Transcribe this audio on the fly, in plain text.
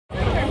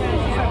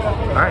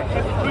All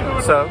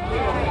right. So,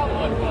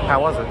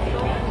 how was it?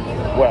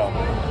 Well,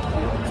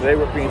 today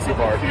we're at PNC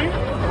Park,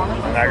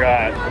 and I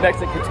got the next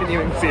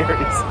continuing series.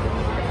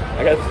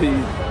 I got the,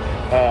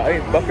 I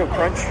think Bucko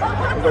Crunch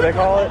is what they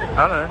call it.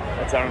 I don't know.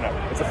 I don't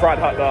know. It's a fried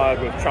hot dog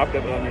with chopped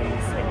up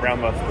onions and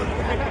brown mustard.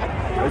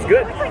 It's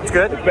good. It's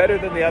good? It's better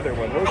than the other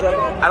one. What was that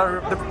one? I don't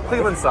remember. The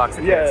Cleveland sucks.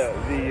 Who cares?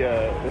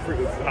 Yeah, the Fruit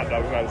Loops hot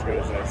dog was not as good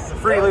as this.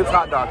 Fruity Loops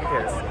hot dog. Who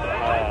cares?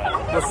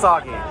 It was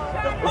soggy.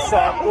 It was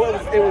soft.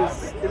 Well, it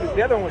was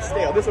the other one was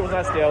stale. This one was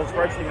not stale. It was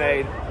freshly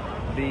made.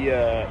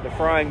 The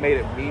frying made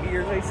it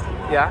meatier tasty.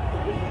 Yeah.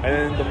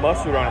 And then the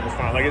mustard on it was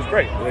fine. Like, it's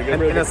great. Like,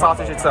 And the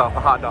sausage itself, the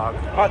hot dog.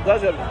 Hot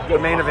does have good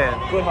The main event.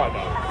 Good hot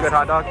dog. Good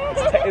hot dog?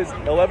 It's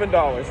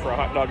 $11 for a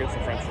hot dog and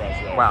some french fries.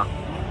 So. Wow.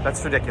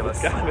 That's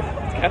ridiculous.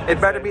 It's It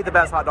better be the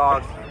best hot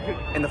dog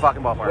in the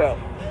fucking ballpark. Well,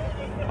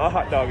 a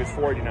hot dog is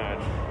 $49.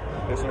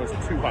 This one was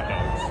 2 hot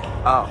dogs.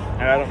 Oh.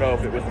 And I don't know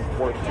if it was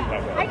worth 2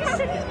 hot dogs.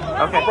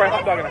 Okay. Probably a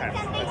hot dog and a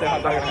half. I'd say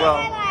hot dog and a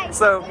half. Well,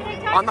 so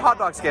on the hot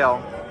dog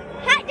scale,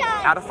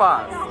 out of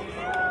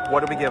 5,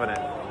 what are we giving it?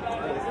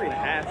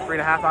 3.5.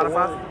 3.5 out of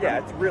 5? Yeah,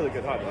 it's a really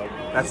good hot dog.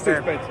 That's It's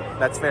fair. too expensive.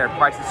 That's fair.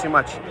 Price is too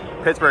much.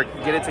 Pittsburgh,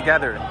 get it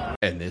together.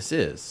 And this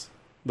is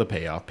the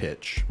Payoff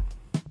Pitch.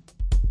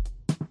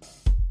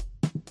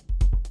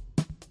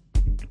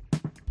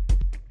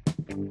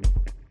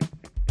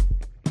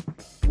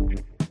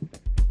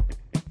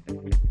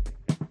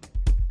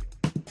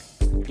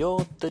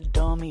 You're the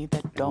dummy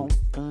that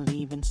don't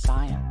believe in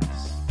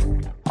science.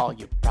 All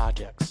your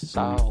projects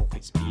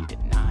always be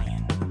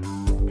denying.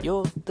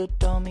 You're the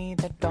dummy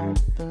that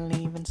don't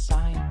believe in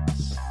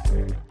science.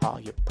 All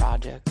your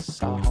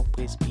projects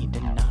always be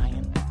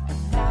denying.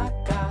 And I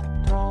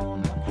got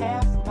thrown on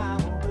half my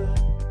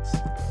words.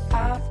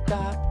 I've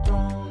got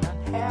thrown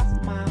on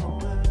half my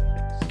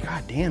words.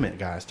 God damn it,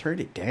 guys. Turn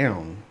it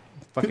down.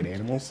 Fucking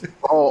animals.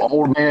 Oh,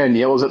 old man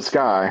yells at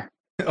sky.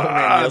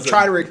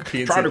 Try to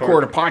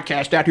record a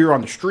podcast out here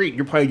on the street.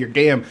 You're playing your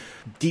damn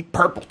Deep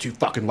Purple too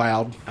fucking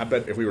loud. I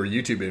bet if we were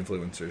YouTube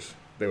influencers,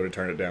 they would have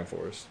turned it down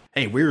for us.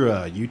 Hey, we're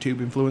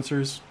YouTube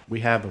influencers. We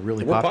have a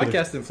really We're popular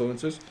podcast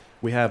influencers.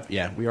 We have,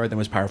 we are the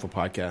most powerful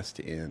podcast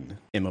in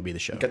MLB The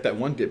Show. Got that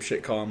one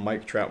dipshit calling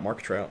Mark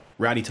Trout.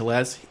 Rowdy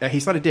Tellez.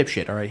 He's not a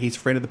dipshit, all right? He's a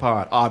friend of the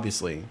pod,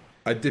 obviously.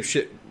 I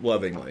dipshit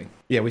lovingly.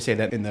 Yeah, we say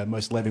that in the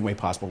most loving way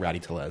possible, Rowdy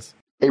Tellez.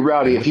 Hey,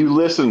 Rowdy, if you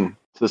listen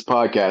to this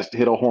podcast,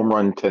 hit a home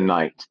run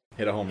tonight.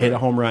 Hit a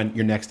home run,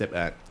 your next step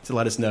back to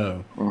let us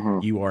know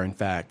you are, in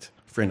fact,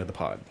 friend of the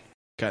pod.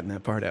 Cutting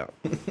that part out.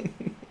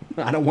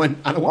 I don't want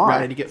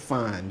Rowdy to get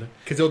fined.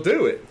 Because he'll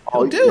do it.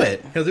 He'll do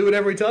it. He'll do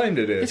whatever we tell him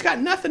to do. He's got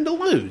nothing to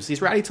lose.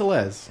 He's Rowdy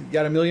Tellez. He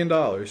got $1 million.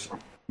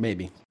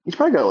 Maybe. He's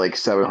probably got like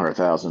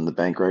 $700,000 in the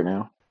bank right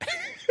now.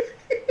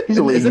 He's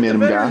a league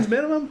minimum guy.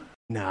 Minimum?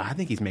 Nah, I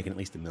think he's making at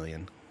least $1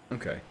 million.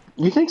 Okay.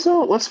 You think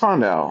so? Let's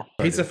find out.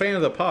 He's a fan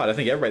of the pod. I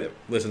think everybody that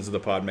listens to the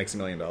pod makes $1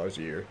 million a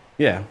year.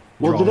 Yeah.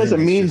 Well, that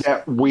doesn't mean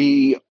that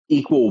we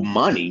equal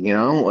money, you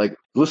know? Like,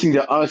 listening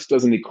to us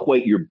doesn't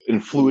equate your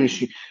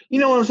influence. You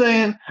know what I'm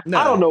saying? No.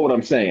 I don't know what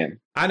I'm saying.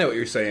 I know what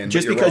you're saying.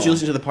 Just but because you're you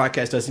listen to the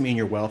podcast doesn't mean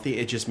you're wealthy.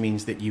 It just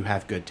means that you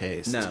have good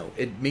taste. No,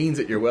 it means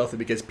that you're wealthy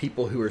because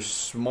people who are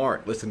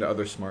smart listen to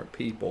other smart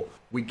people.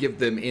 We give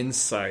them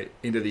insight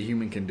into the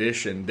human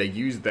condition. They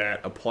use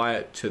that, apply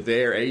it to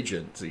their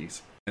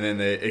agencies, and then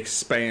they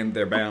expand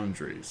their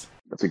boundaries.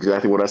 That's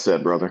exactly what I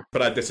said, brother.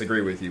 But I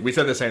disagree with you. We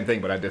said the same thing,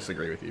 but I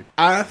disagree with you.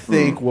 I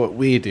think what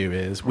we do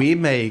is we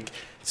make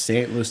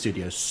St. Louis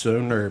studios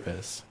so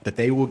nervous that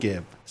they will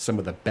give some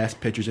of the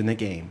best pitchers in the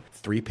game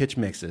 3-pitch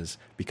mixes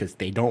because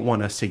they don't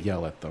want us to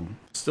yell at them.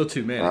 Still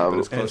too many, but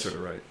it's closer to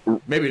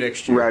right. Maybe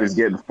next year. Rowdy's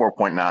getting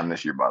 4.9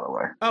 this year, by the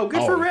way. Oh,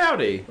 good for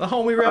Rowdy. The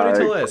homie Rowdy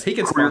Tellez. He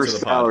can sponsor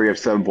the pod. Salary of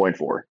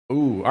 7.4.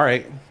 Ooh, all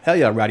right. Hell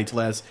yeah, Rowdy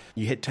Tellez.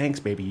 You hit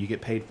tanks, baby. You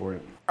get paid for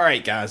it. All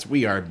right, guys,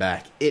 we are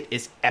back. It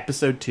is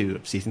episode 2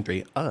 of season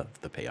 3 of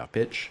The Payoff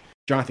Pitch.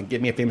 Jonathan,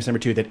 give me a famous number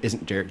 2 that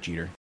isn't Derek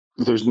Jeter.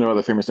 There's no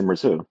other famous number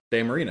 2.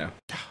 Dan Marino.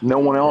 No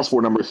one else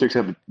for number 6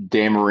 have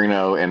Dan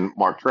Marino and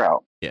Mark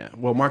Trout. Yeah,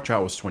 well, Mark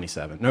Trout was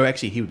 27. No,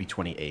 actually, he would be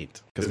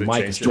 28 because Did it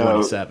Mike is change?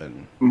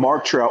 27.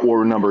 Mark Trout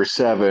wore number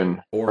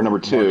 7 or number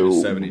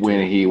 2 72.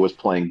 when he was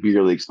playing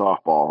beer league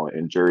softball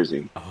in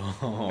Jersey.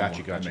 Oh, Got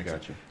you. All You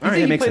right, think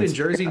he makes played sense. in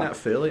Jersey, not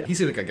Philly? He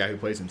seems like a guy who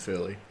plays in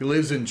Philly. He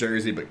lives in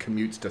Jersey but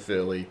commutes to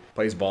Philly,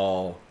 plays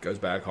ball, goes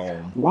back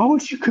home. Why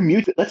would you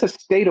commute? That's a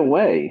state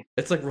away.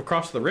 It's like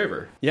across the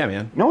river. Yeah,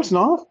 man. No, it's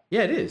not.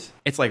 Yeah, it is.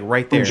 It's like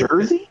right there. In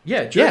Jersey?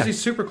 Yeah, Jersey's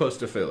super close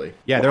to Philly.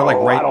 Yeah, they're like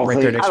right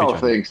there next I to each don't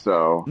other. think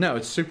so. No,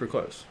 it's super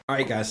close. All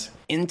right, guys.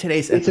 In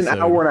today's It's episode,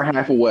 an hour and a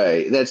half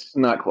away. That's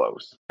not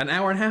close. An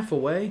hour and a half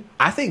away?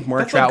 I think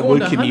Mark That's like Trout going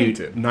would to commute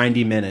Huntington.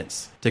 90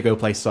 minutes to go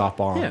play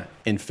softball Yeah.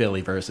 in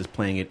Philly versus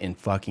playing it in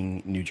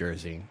fucking New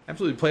Jersey.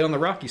 Absolutely. Play on the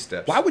Rocky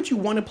Steps. Why would you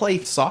want to play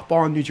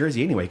softball in New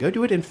Jersey anyway? Go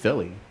do it in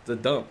Philly. It's a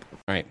dump.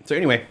 All right. So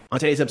anyway, on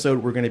today's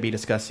episode, we're going to be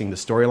discussing the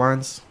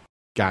storylines.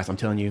 Guys, I'm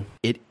telling you,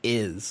 it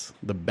is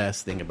the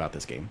best thing about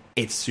this game.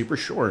 It's super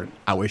short.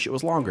 I wish it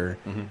was longer,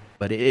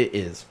 but it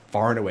is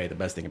far and away the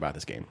best thing about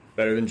this game.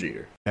 Better than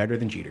Jeter. Better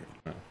than Jeter.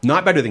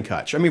 Not better than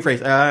Kutch. I mean,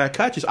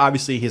 Kutch is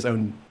obviously his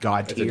own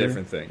god tier. It's a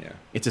different thing, yeah.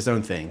 It's his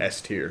own thing.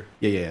 S tier.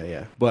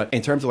 Yeah. But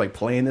in terms of like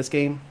playing this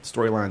game,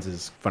 storylines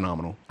is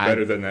phenomenal.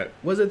 Better than that.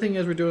 What was the thing you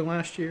guys were doing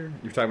last year?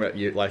 You were talking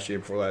about last year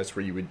before last,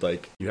 where you would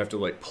you have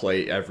to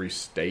play every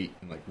state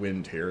and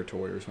win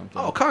territory or something.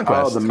 Oh,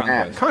 Conquest. Oh, the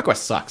map.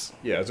 Conquest sucks.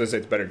 Yeah, I was gonna say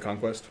it's better than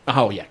Conquest.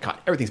 Oh yeah,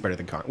 everything's better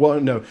than Conquest. Well,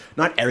 no,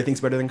 not everything's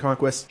better than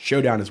Conquest.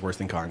 Showdown is worse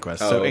than Conquest.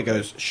 So it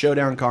goes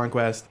Showdown,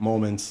 Conquest,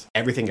 Moments,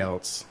 everything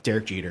else,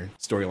 Derek Jeter,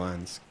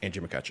 storylines, and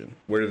Jim McCutcheon.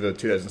 Where do the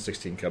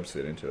 2016 Cubs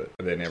fit into it?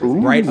 Are they in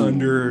everything? Right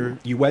under,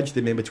 you wedge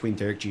them in between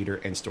Derek Jeter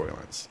and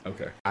storylines.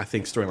 Okay. I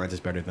think storylines is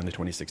better than the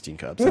 2016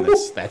 Cubs, and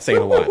that's saying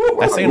a lot.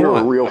 That's saying a You're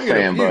lot. a real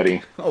fan,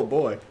 buddy. Oh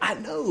boy. I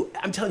know.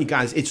 I'm telling you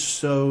guys, it's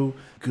so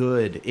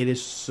good. It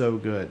is so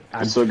good.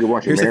 It's so good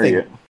watching Here's the marry thing.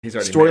 it. He's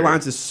already Storylines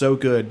married. is so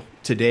good.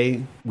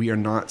 Today, we are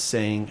not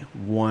saying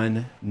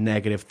one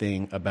negative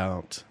thing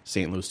about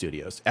St. Louis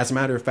Studios. As a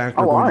matter of fact,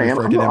 we're Oh, going I to am.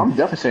 refer to them. I'm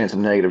definitely saying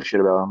some negative shit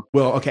about him.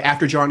 Well, okay,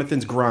 after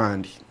Jonathan's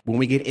grind, when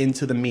we get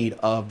into the meat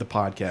of the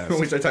podcast, When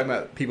we start talking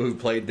about people who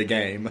played the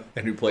game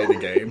and who played the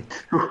game.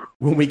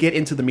 when we get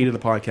into the meat of the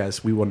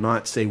podcast, we will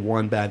not say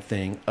one bad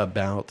thing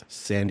about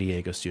San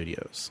Diego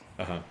Studios.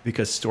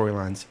 Because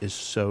storylines is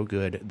so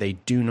good. They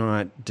do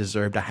not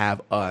deserve to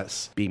have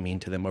us be mean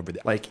to them over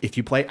there. Like, if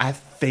you play, I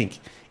think,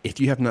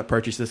 if you have not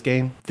purchased this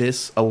game,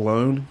 this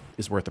alone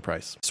is worth the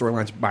price.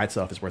 Storylines by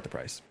itself is worth the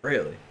price.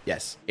 Really?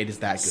 Yes, it is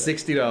that good.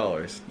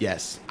 $60.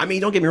 Yes. I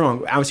mean, don't get me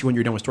wrong. Obviously, when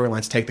you're done with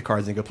storylines, take the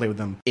cards and go play with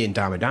them in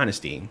Diamond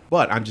Dynasty.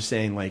 But I'm just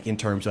saying, in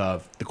terms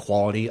of the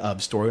quality of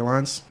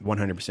storylines,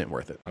 100%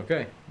 worth it.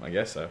 Okay, I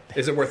guess so.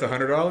 Is it worth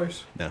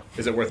 $100? No.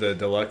 Is it worth a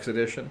deluxe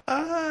edition?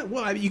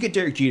 Well, I mean, you get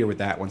Derek Jeter with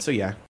that one. So,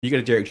 yeah. You get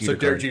a Derek Jeter So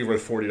Derek card. Jeter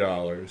worth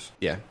 $40.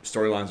 Yeah.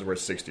 Storylines are worth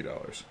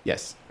 $60.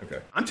 Yes. Okay.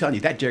 I'm telling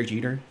you, that Derek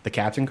Jeter, the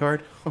captain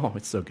card, oh,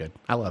 it's so good.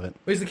 I love it.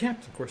 Well, he's the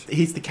captain, of course.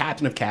 He's the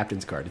captain of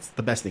captains card. It's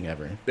the best thing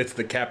ever. It's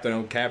the Captain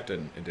on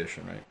Captain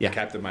edition, right? Yeah.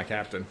 Captain my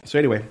Captain. So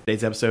anyway,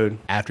 today's episode,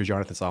 after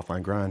Jonathan's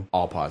offline grind,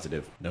 all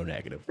positive, no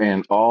negative.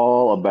 And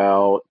all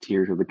about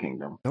Tears of the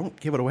Kingdom. Don't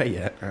give it away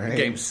yet, all right? The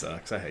game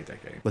sucks. I hate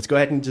that game. Let's go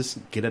ahead and just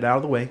get it out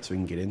of the way so we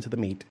can get into the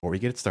meat. Before we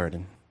get it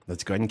started,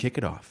 let's go ahead and kick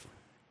it off.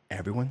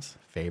 Everyone's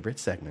favorite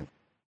segment,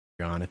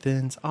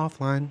 Jonathan's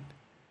offline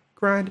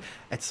grind.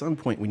 At some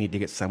point, we need to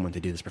get someone to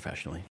do this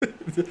professionally.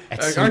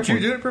 Aren't you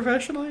doing it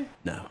professionally?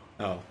 No.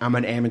 Oh. I'm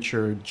an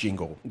amateur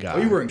jingle guy. Oh,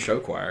 you were in show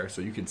choir,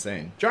 so you can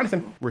sing.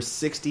 Jonathan, we're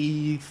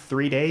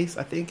 63 days,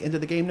 I think, into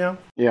the game now.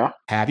 Yeah.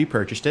 Have you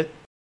purchased it?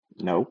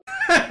 No.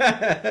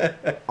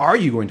 Are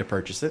you going to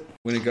purchase it?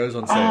 When it goes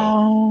on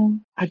sale.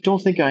 I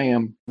don't think I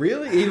am.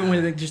 Really? Even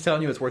when they're just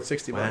telling you it's worth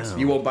 $60? Wow.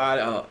 You won't buy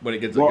it when it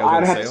goes Well,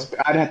 on sale?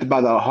 I'd have to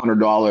buy the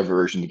 $100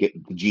 version to get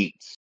the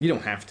Jeets. You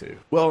don't have to.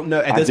 Well, no,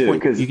 at I this do,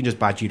 point, 'cause- you can just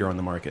buy Jeter on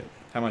the market.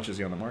 How much is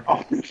he on the market?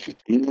 Oh,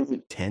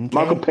 10K?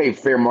 Michael paid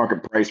fair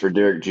market price for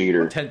Derek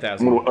Jeter.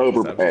 10,000. I'm going to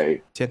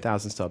overpay.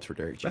 10,000 subs for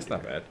Derek Jeter. That's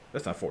not bad.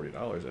 That's not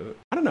 $40, is it?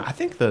 I don't know. I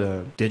think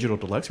the digital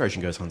deluxe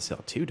version goes on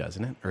sale too,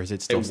 doesn't it? Or is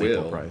it still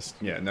full price?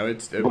 Yeah, no,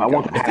 it's. I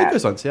want the If it hat.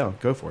 goes on sale,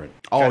 go for it.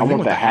 Oh, I you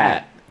want the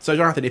hat. So,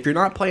 Jonathan, if you're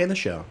not playing the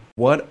show,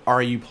 what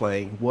are you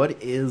playing?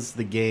 What is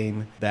the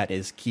game that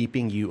is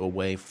keeping you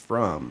away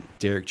from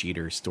Derek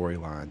Jeter's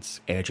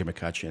storylines, Andrew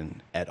McCutcheon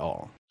at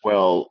all?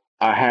 Well,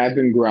 I have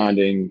been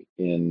grinding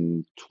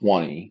in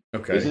 20.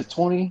 Okay. Is it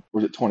 20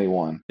 or is it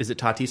 21? Is it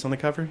Tatis on the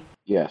cover?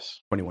 Yes.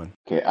 21.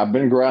 Okay, I've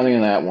been grinding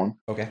in that one.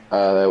 Okay.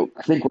 I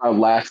think when I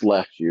last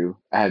left you,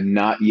 I have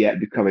not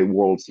yet become a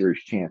World Series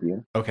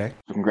champion. Okay.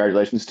 So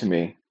congratulations to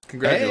me.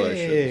 Congratulations.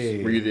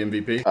 Hey. Were you the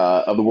MVP?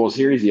 Of the World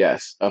Series,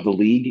 yes. Of the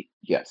league,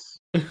 yes.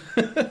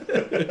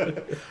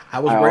 I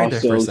was worried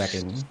there for a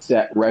second.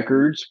 Set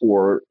records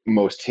for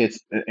most hits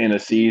in a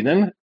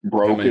season.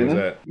 How many was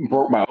that?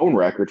 Broke my own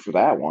record for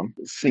that one.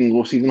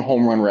 Single season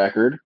home run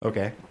record.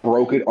 Okay.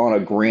 Broke it on a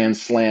Grand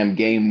Slam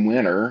game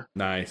winner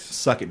Nice.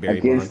 Suck it, Barry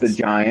against Bonds.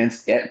 the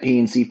Giants at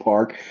PNC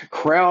Park.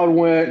 Crowd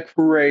went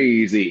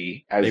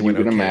crazy, as They you went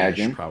can okay-ish,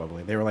 imagine.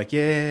 probably. They were like,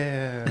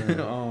 yeah.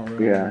 All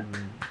right. Yeah.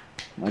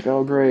 Like,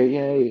 oh, great,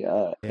 yay.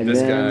 And This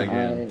then guy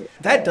again.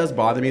 That does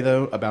bother me,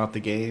 though, about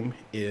the game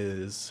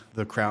is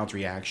the crowd's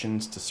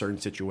reactions to certain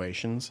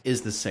situations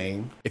is the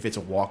same. If it's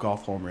a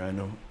walk-off home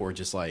run or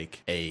just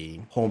like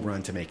a home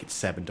run to make it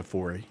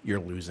 7-4, you're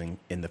losing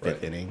in the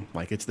fifth inning.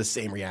 Like, it's the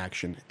same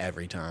reaction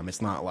every time.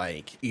 It's not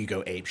like you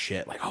go ape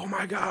shit, like, oh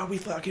my God, we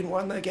fucking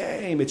won the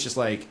game. It's just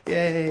like,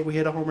 yay, we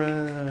hit a home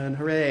run,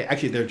 hooray.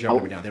 Actually, they're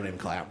jumping down. They don't even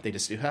clap. They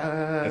just do,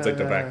 ah. It's like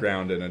the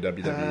background in a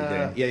WWE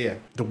game. Yeah.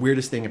 The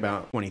weirdest thing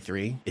about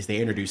 23 is they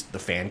introduced the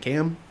fan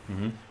cam,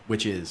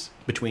 which is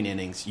between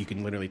innings, you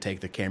can literally take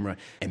the camera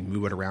and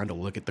move it around to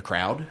look at the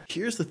crowd.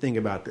 Here's the thing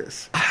about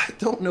this. I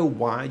don't know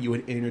why you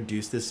would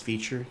introduce this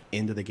feature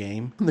into the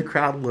game. The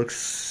crowd looks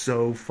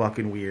so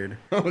fucking weird.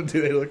 Oh,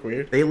 do they look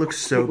weird? They look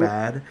so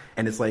bad,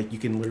 and it's like you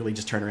can literally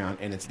just turn around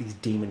and it's these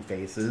demon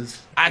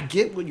faces. I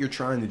get what you're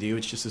trying to do.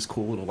 It's just this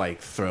cool little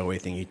like throwaway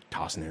thing you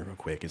toss in there real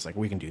quick. It's like,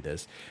 we can do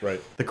this. Right.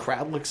 The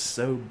crowd looks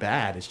so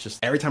bad. It's just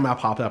every time I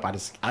pop up, I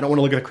don't want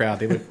to look at the crowd.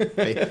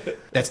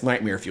 That's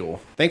nightmare fuel.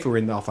 Thankfully, we're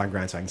in the offline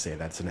grind, so I can say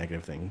that's a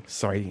negative thing.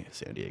 Sorry,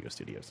 San Diego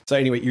Studios. So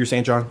anyway, you were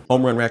saying, John,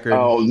 home run record.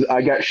 Oh,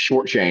 I got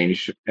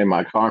shortchanged in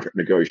my contract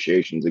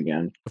negotiations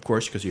again. Of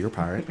course, because you're a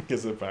pirate.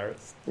 Because of the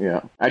Pirates.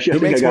 Yeah. Actually, Who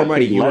I think makes I got more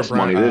money, paid you or less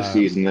money Brian? this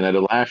season than I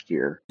did last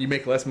year. You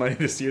make less money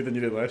this year than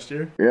you did last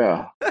year?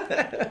 Yeah.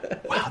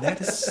 Wow,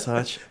 that is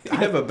such. You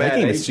have a that bad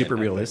game is agent, super I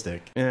think.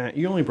 realistic. Yeah,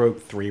 you only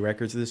broke 3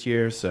 records this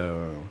year,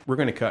 so we're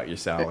going to cut your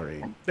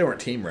salary. They weren't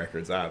team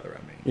records either,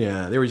 I mean.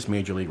 Yeah, they were just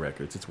major league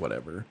records. It's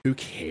whatever. Who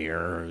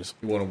cares?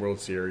 You won a World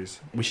Series.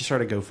 We should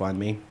start a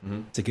GoFundMe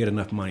to get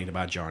enough money to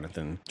buy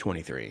Jonathan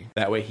 23.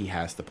 That way he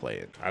has to play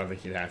it. I don't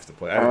think you'd have to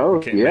play. Oh,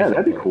 We can't yeah, make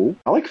that'd be him play. cool.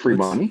 I like free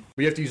money.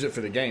 We have to use it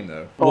for the game,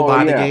 though. We'll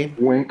buy the yeah. game.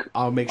 Wink.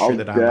 I'll make sure I'll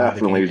that I buy the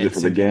definitely game use it and for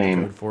the send you the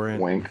game. code for it.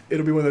 Wink.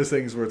 It'll be one of those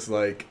things where it's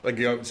like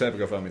you set up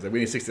a GoFundMe. It's like, we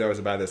need $60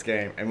 to buy this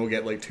game, and we'll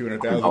get like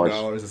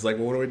 $200,000. It's like,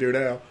 well, what do we do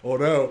now? Oh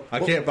no, I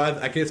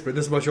can't spend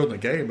this much on the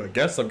game. I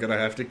guess I'm gonna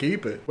have to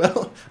keep it.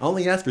 Well, I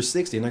only asked for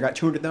 60 and I got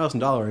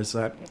 $200,000.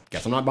 So I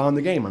guess I'm not buying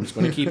the game. I'm just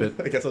going to keep it.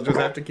 I guess I'll just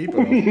have to keep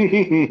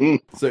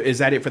it. So is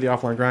that it for the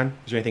offline grind?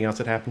 Is there anything else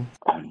that happened?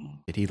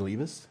 Did he leave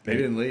us? He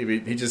didn't leave.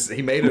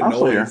 He made a I'm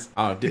still here.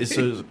 noise.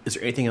 So is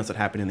there anything else that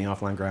happened in the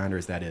offline grind, or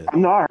is that it?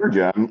 No, I heard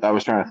you. I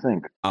was trying to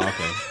think. Oh,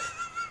 okay.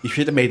 You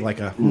should have made like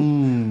a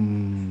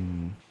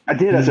I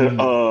did. I said,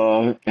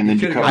 and then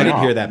you cut I me didn't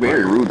off. hear that part.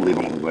 Very rudely,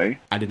 by the way.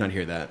 I did not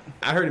hear that.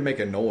 I heard him make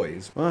a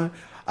noise.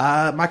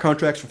 My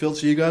contract's fulfilled.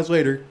 See you guys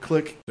later.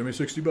 Click. Send me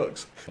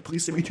 $60.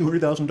 Please send me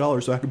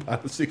 $200,000 so I can buy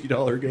the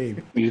 $60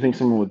 game. Do you think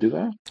someone would do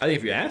that? I think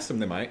if you asked them,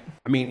 they might.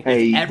 I mean,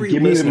 Hey, every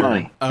give me the listener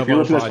money. of If you our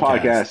listen to this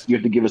podcast, you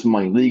have to give us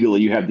money.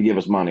 Legally, you have to give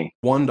us money.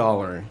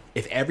 $1.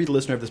 If every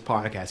listener of this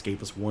podcast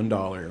gave us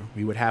 $1,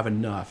 we would have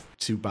enough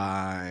to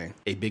buy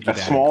a biggie A bag.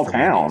 small from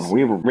town. Wendy's.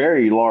 We have a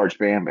very large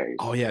fan base.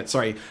 Oh yeah,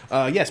 sorry.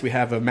 Yes, we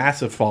have a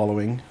massive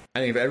following. I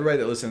think if everybody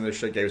that listened to this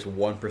shit gave us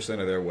 1%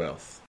 of their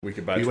wealth, we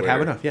could buy We Twitter. would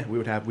have enough. Yeah,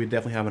 we'd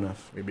definitely have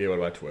enough. We'd be able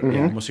to buy Twitter. Mm-hmm.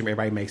 Yeah, most of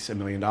everybody makes $1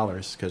 million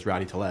because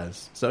Rowdy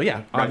Telez. So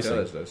yeah, obviously,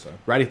 Rowdy Telez does, so.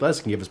 Rowdy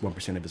Telez can give us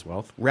 1% of his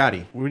wealth.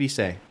 Rowdy, what do you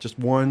say? Just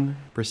 1%.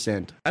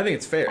 I think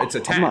it's fair. It's a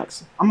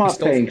tax. I'm not He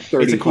stole paying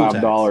from- It's a cool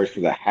 $35 for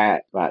the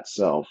hat by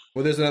itself.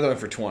 Well, there's another one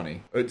for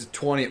 20. It's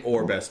 20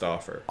 or best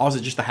offer. Oh, is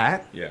it just the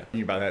hat? Yeah, you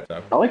can buy that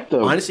stuff. I like the.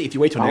 Honestly, if you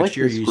wait till I next like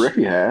year, this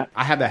Griffey hat.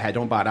 I have that hat.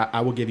 Don't buy it.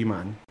 I will give you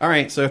mine. All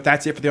right. So if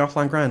that's it for the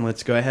offline grind,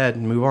 let's go ahead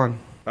and move on.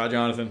 Bye,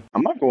 Jonathan.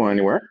 I'm not going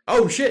anywhere.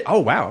 Oh shit! Oh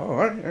wow!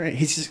 All right.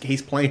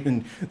 He's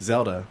playing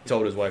Zelda. He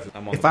told his wife,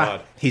 "I'm on the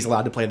pod." He's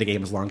allowed to play the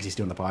game as long as he's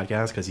doing the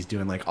podcast because he's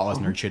doing like all his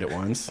nerd shit at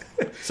once.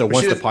 So But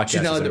once the she's podcast not is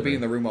allowed to over. be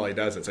in the room while he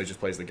does it, so he just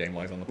plays the game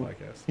while he's on the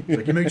podcast. He's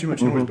like, "You make too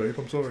much noise, babe.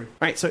 I'm sorry." All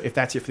right, so if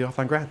that's it for the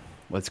offline grind,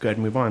 let's go ahead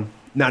and move on.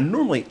 Now,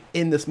 normally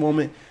in this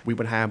moment, we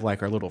would have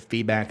like our little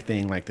feedback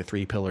thing, like the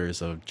 3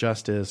 pillars of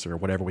justice or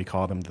whatever we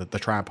call them, the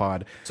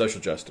tripod. Social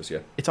justice, yeah.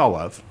 It's all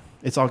love.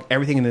 It's all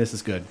everything in this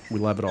is good. We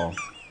love it all.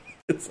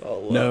 It's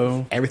all love.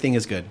 No, everything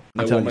is good.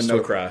 No I'm telling woman, you, no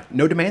so- cry.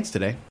 No demands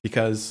today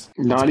because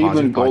it's Not a even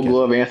positive Gold podcast.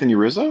 Glove Anthony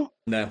Rizzo?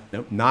 No.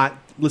 Nope, not.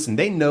 Listen,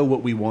 they know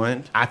what we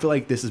want. I feel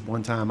like this is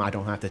one time I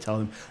don't have to tell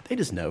them. They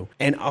just know.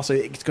 And also,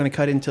 it's going to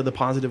cut into the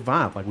positive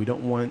vibe. Like, we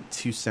don't want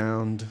to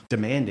sound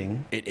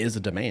demanding. It is a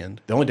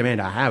demand. The only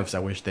demand I have is I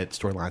wish that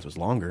storylines was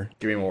longer.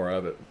 Give me more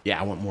of it. Yeah,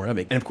 I want more of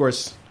it. And of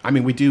course, I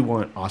mean, we do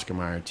want Oscar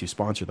Mayer to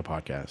sponsor the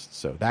podcast.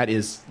 So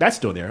that's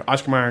still there.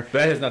 Oscar Mayer,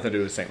 That has nothing to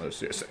do with St.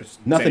 Louis.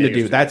 nothing to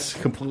do. That's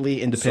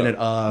completely independent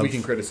of. We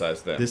can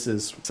criticize them. This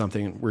is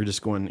something we're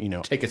just going,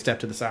 take a step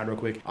to the side real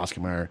quick. Oscar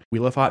Mayer, we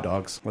love hot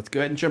dogs. Let's go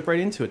ahead and jump right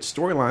into it.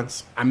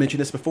 Storylines. I mentioned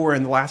this before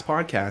in the last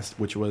podcast,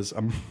 which was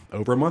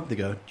over a month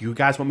ago. Do you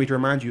guys want me to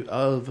remind you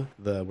of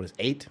the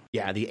 8?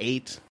 Yeah, the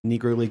 8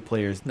 Negro League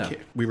players. No.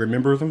 We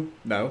remember them?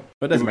 No.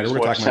 But it doesn't matter. We're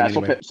talking about it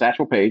anyway.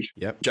 Satchel Paige.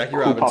 Yep. Jackie Cool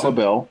Robinson. Papa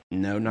Bell.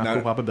 No, not No.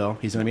 Cool Papa Bell.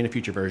 He's going to be in a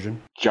future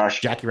version.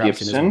 Jackie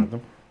Robinson is one of Gibson.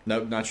 them.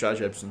 Nope, not Josh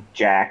Gibson.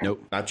 Jack.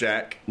 Nope. Not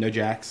Jack. No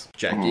Jacks.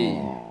 Jackie.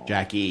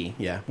 Jackie,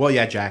 yeah. Well,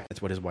 yeah, Jack.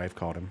 That's what his wife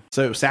called him.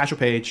 So, Satchel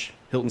Paige,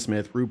 Hilton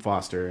Smith, Rube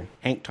Foster,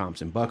 Hank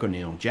Thompson, Buck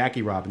O'Neill,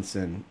 Jackie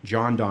Robinson,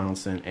 John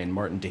Donaldson, and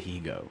Martin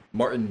Dihigo.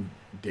 Martin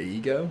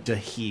Diego?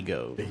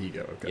 Dihigo.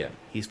 Diego, okay. Yeah,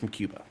 he's from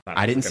Cuba. Not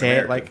I didn't freaking say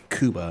it American. like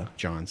Cuba,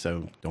 John,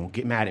 so don't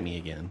get mad at me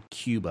again.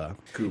 Cuba.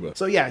 Cuba.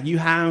 So yeah, you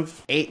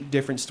have 8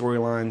 different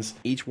storylines.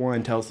 Each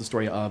one tells the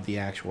story of the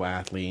actual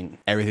athlete,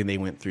 everything they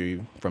went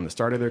through from the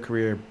start of their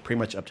career, pretty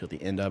much up to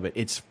the end of it.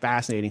 It's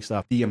fascinating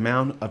stuff. The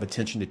amount of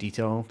attention to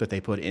detail that they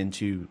put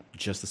into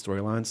just the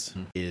storylines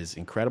is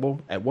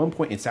incredible. At one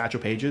point in Satchel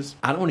Pages,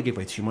 I don't want to give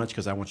away too much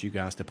because I want you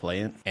guys to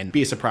play it and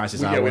be as surprised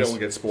as I Yeah, we was. don't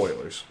want to get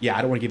spoilers. Yeah,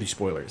 I don't want to give you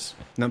spoilers.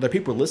 Now, there are people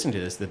people listening to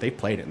this that they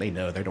played it and they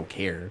know they don't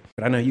care.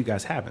 But I know you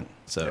guys haven't.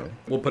 So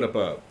we'll put up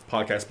a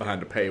podcast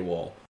behind a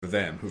paywall for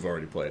them who've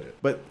already played it.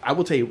 But I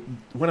will tell you,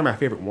 one of my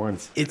favorite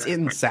ones, it's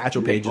in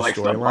Satchel Paige's Likes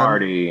the storyline.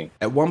 party.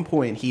 At one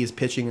point, he is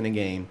pitching in a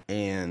game,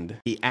 and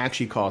he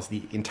actually calls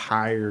the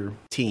entire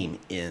team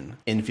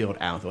infield,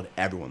 outfield,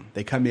 everyone.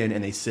 They come in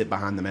and they sit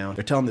behind the mound.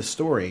 They're telling this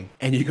story,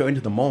 and you go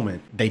into the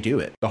moment, they do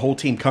it. The whole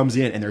team comes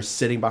in, and they're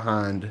sitting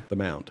behind the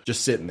mound,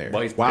 just sitting there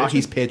while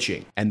he's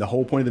pitching. And the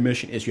whole point of the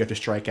mission is you have to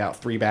strike out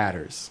 3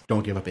 batters.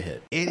 Don't give up a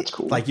hit. That's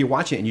cool. Like, you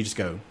watch it, and you just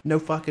go, no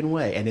fucking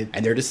way.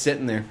 And they're just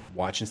sitting there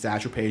watching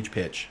Satchel Paige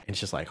pitch. And it's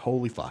just like,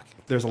 holy fuck.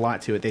 There's a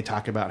lot to it. They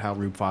talk about how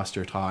Rube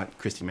Foster taught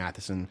Christy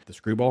Matheson the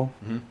screwball.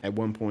 Mm-hmm. At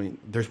one point,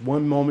 there's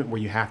one moment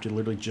where you have to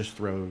literally just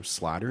throw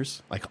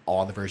sliders, like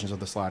all the versions of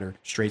the slider,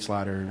 straight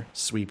slider,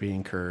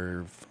 sweeping,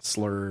 curve,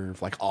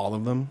 slurve, like all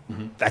of them.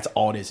 Mm-hmm. That's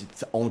all it is. It's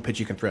the only pitch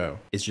you can throw.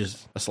 It's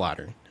just a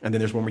slider. And then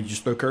there's one where you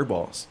just throw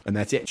curveballs, and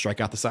that's it.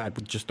 Strike out the side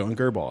with just throwing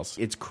curveballs.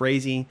 It's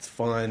crazy. It's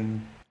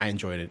fun. I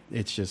enjoyed it.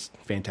 It's just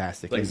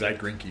fantastic. Like Zach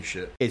Greinke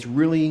shit. It's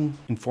really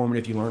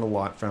informative. You learn a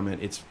lot from it.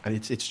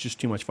 It's just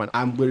too much fun.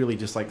 I'm literally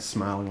just like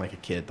smiling like a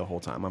kid the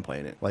whole time I'm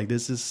playing it. Like,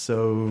 this is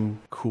so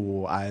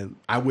cool.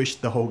 I wish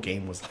the whole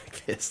game was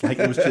like this. Like,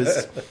 it was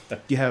just,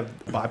 you have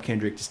Bob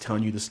Kendrick just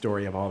telling you the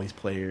story of all these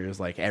players,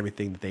 like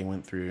everything that they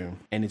went through.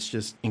 And it's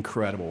just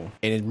incredible.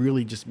 And it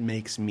really just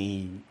makes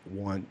me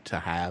want to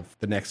have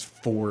the next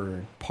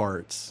 4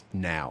 parts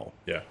now.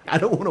 Yeah. I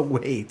don't want to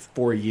wait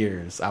 4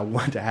 years. I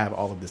want to have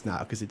all of this now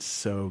because it's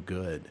so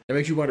good. It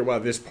makes you wonder why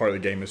this part of the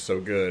game is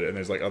so good and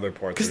there's like other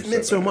parts. Because it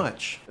meant so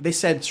much. They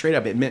said straight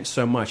up it meant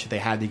so much that they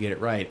had to get it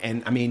right.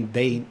 And I mean,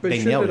 they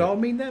shouldn't nailed it all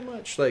mean that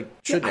much? Like,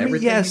 should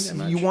everything yes, mean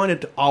that much? you want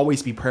it to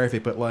always be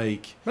perfect, but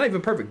like, not even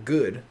perfect,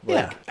 good.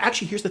 Like, yeah.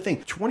 Actually, here's the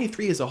thing: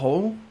 23 as a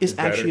whole is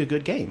actually a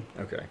good game.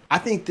 Okay. I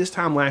think this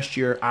time last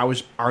year I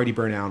was already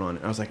burnt out on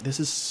it. I was like, this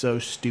is so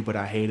stupid.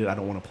 I hate it. I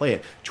don't want to play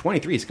it.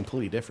 23 is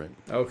completely different.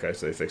 Okay,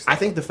 so they fixed that. I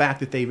think the fact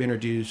that they've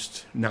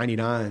introduced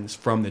 99s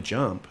from the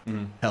jump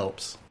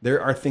helps.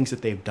 There are things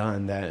that they've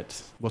done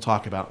that we'll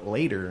talk about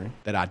later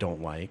that I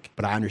don't like,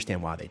 but I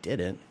understand why they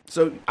did it.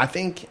 So I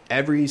think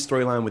every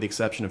storyline, with the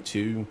exception of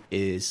 2,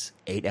 is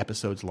 8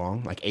 episodes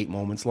long, like 8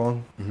 moments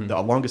long. Mm-hmm.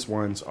 The longest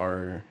ones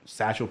are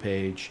Satchel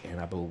Paige and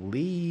I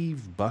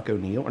believe Buck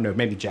O'Neill, or no,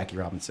 maybe Jackie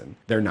Robinson.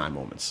 They're 9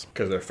 moments.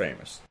 Because they're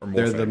famous. Or more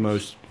they're famous. The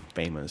most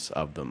famous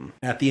of them.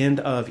 At the end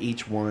of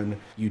each one,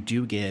 you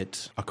do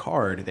get a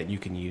card that you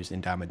can use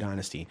in Diamond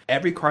Dynasty.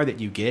 Every card that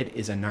you get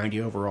is a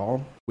 90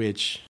 overall,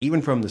 which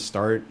even from the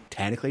start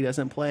technically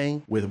doesn't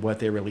play with what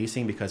they're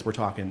releasing, because we're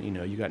talking,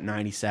 you got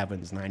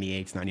 97s,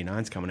 98s,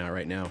 99s coming out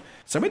right now.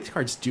 Some of these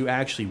cards do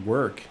actually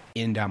work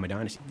in Diamond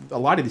Dynasty. A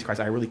lot of these cards,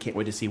 I really can't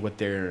wait to see what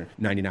their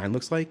 99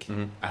 looks like.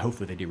 Mm-hmm.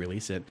 Hopefully they do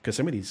release it, because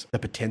some of these, the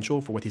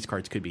potential for what these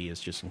cards could be is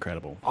just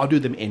incredible. I'll do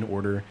them in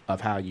order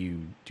of how you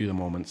do the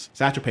moments.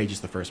 Satchel Paige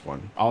is the first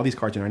one. All these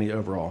cards are 90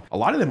 overall. A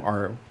lot of them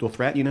are dual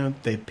threat,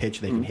 they pitch,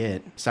 they can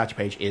hit. Satchel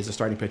Paige is a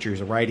starting pitcher,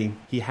 he's a righty.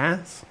 He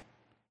has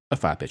a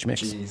 5-pitch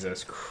mix.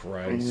 Jesus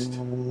Christ.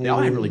 They all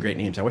have really great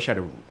names. I wish I'd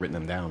have written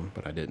them down,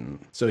 but I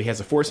didn't. So he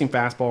has a 4-seam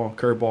fastball,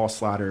 curveball,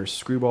 slider,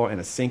 screwball, and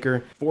a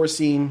sinker.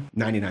 4-seam,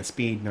 99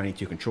 speed,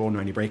 92 control,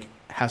 90 break.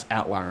 Has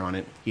outlier on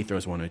it. He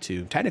throws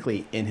 102.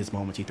 Technically, in his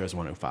moments, he throws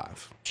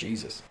 105.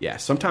 Jesus. Yeah,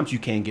 sometimes you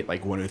can get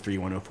like 103,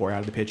 104 out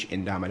of the pitch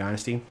in Diamond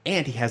Dynasty.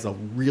 And he has a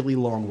really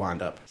long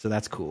windup, so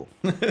that's cool.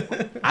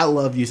 I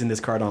love using this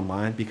card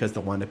online because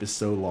the windup is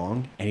so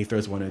long and he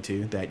throws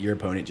 102 that your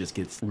opponent just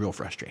gets real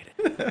frustrated.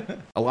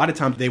 A lot of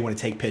times they want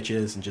to take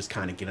pitches and just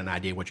kind of get an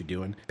idea of what you're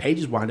doing.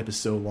 Paige's windup is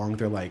so long,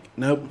 they're like,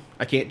 nope,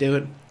 I can't do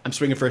it. I'm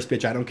swinging first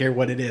pitch. I don't care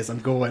what it is. I'm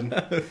going.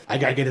 I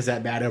got to get his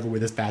at-bat over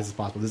with as fast as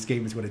possible. This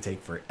game is going to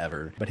take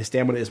forever. But his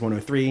stamina is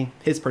 103.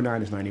 His per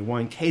 9 is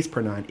 91. Ks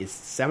per 9 is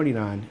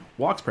 79.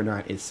 Walks per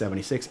 9 is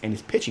 76. And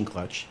his pitching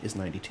clutch is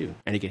 92.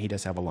 And again, he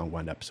does have a long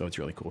windup, so it's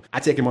really cool. I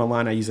take him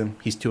online. I use him.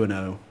 He's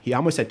 2-0. He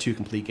almost had 2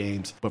 complete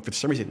games, but for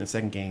some reason in the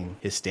second game,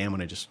 his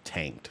stamina just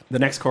tanked. The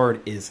next card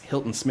is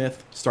Hilton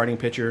Smith, starting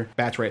pitcher.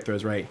 Bats right,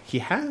 throws right. He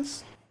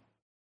has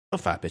a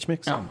 5-pitch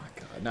mix. Oh my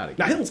God, not again.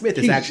 Now, Hilton Smith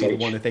is actually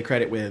the one that they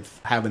credit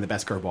with having the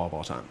best curveball of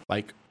all time.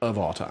 Like, of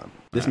all time.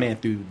 This man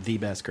threw the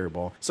best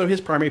curveball. So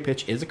his primary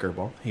pitch is a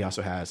curveball. He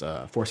also has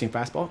a 4-seam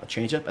fastball, a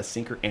changeup, a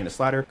sinker, and a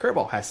slider.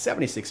 Curveball has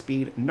 76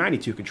 speed,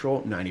 92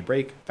 control, 90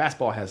 break.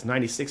 Fastball has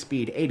 96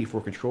 speed,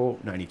 84 control,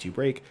 92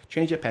 break.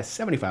 Changeup has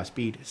 75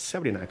 speed,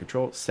 79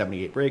 control,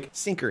 78 break.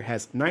 Sinker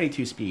has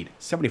 92 speed,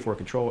 74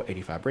 control,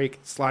 85 break.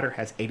 Slider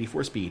has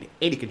 84 speed,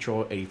 80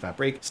 control, 85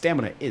 break.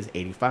 Stamina is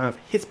 85.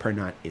 Hits per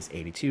 9 is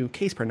 82.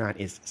 Ks per 9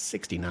 is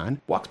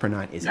 69. Walks per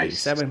 9 is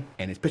 87.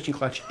 And his pitching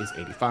clutch is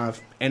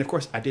 85. And of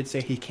course, I did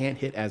say he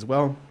can't hit as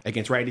well.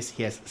 Against righties,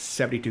 he has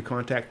 72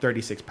 contact,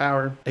 36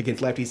 power.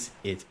 Against lefties,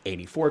 it's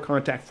 84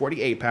 contact,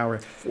 48 power.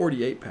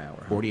 48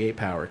 power. 48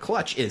 power.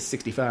 Clutch is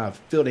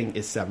 65. Fielding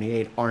is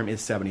 78. Arm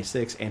is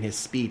 76. And his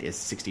speed is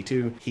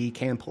 62. He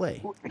can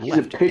play He's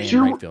left a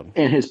pitcher, and right field.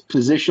 and his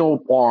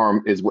positional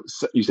arm is what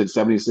you said,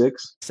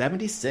 76?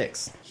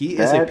 76. He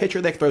is a pitcher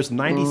that throws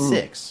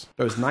 96.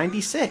 Throws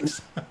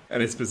 96.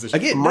 And his position.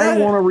 Again, Might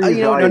want to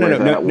reevaluate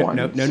that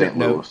one. St.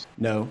 Louis.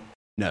 No.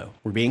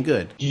 We're being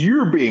good.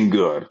 You're being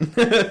good.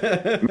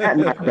 Matt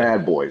and I are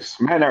bad boys.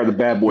 Matt and I are the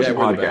bad boys Yeah, of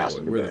we're the bad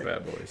podcasting. boys. We're the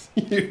bad boys.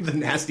 You're the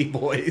nasty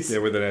boys. Yeah,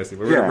 we're the nasty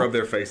boys. We're going to rub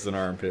their faces in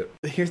our armpit.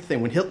 Here's the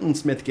thing. When Hilton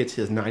Smith gets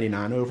his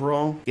 99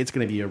 overall, it's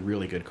going to be a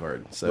really good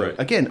card. So, Right.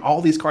 again, all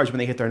these cards, when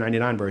they hit their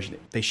 99 version,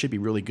 they should be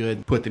really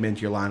good. Put them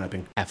into your lineup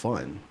and have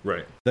fun.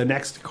 Right. The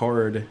next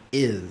card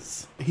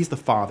is, he's the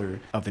father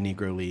of the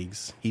Negro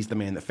Leagues. He's the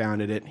man that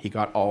founded it. He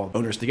got all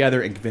owners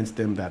together and convinced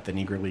them that the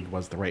Negro League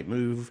was the right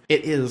move.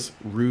 It is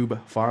Rube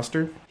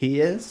Foster. He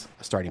is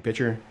a starting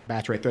pitcher.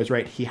 Bats right, throws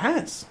right. He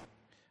has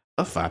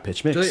a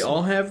 5-pitch mix. Do they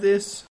all have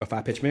this? A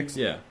 5-pitch mix?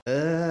 Yeah.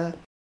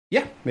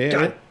 Yeah.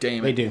 God damn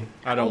it. They do.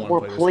 I don't Or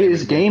want to play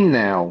this game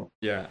now.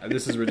 Yeah,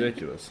 this is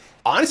ridiculous.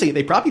 Honestly,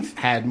 they probably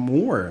had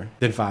more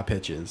than 5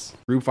 pitches.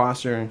 Rube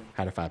Foster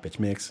had a 5-pitch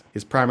mix.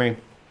 His primary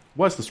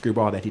was the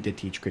screwball that he did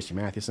teach Christy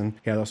Mathewson.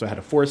 He also had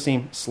a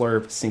 4-seam,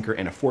 slurve, sinker,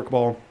 and a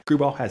forkball.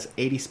 Screwball has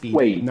 80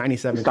 speed,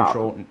 97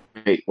 control.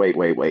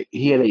 Wait.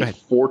 He had a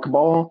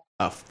forkball?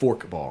 A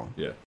forkball.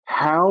 Yeah.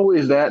 How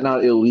is that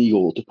not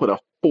illegal to put a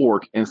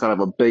fork inside of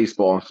a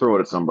baseball and throw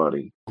it at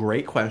somebody?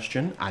 Great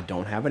question. I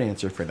don't have an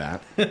answer for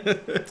that.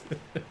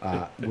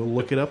 We'll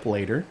look it up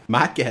later.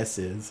 My guess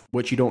is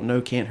what you don't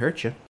know can't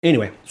hurt you.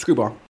 Anyway,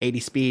 screwball, 80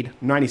 speed,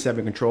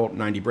 97 control,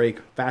 90 brake.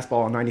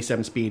 Fastball,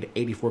 97 speed,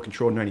 84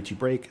 control, 92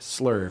 brake.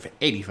 Slurve,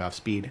 85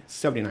 speed,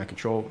 79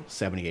 control,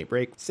 78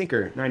 brake.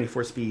 Sinker,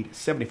 94 speed,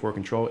 74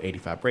 control,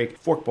 85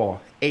 brake. Forkball,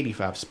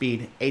 85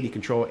 speed, 80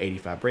 control,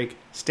 85 brake.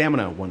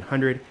 Stamina,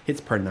 100.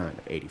 Hits per 9 of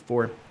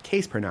 84.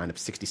 Ks per 9 of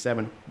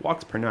 67.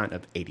 Walks per 9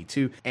 of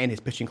 82. And his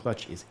pitching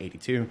clutch is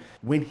 82.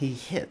 When he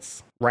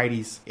hits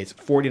righties, it's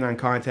 49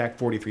 contact,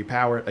 43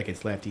 power.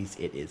 Against lefties,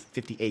 it is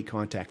 58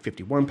 contact,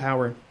 51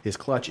 power. His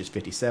clutch is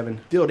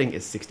 57. Fielding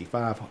is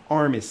 65.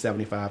 Arm is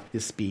 75.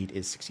 His speed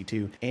is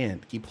 62.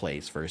 And he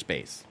plays first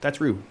base. That's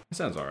Rube. That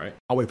sounds all right.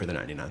 I'll wait for the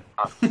 99.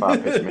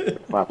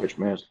 5-pitch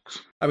mix.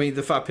 I mean,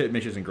 the 5-pitch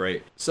mix isn't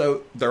great.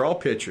 So they're all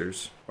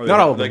pitchers. Or Not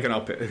all of they them. can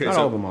all pitch. Okay, Not so,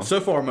 all of them are. So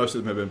far, most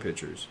of them have been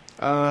pitchers.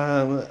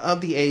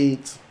 Of the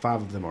 8,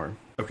 5 of them are.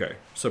 Okay,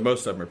 so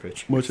most of them are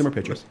pitchers. Most of them are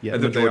pitchers. Yeah,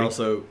 and the then they're majority.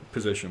 also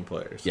position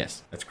players.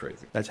 Yes. That's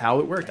crazy. That's how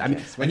it worked. I mean,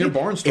 When you're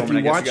barnstorming,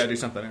 I guess you got to do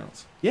something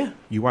else. Yeah,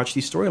 you watch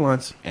these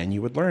storylines and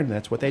you would learn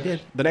that's what they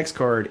did. The next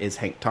card is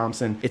Hank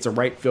Thompson. It's a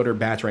right fielder,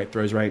 bats right,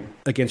 throws right.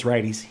 Against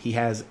righties, he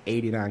has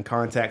 89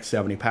 contact,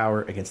 70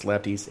 power. Against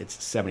lefties,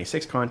 it's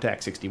 76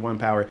 contact, 61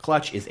 power.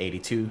 Clutch is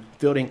 82.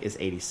 Fielding is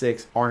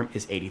 86. Arm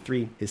is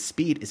 83. His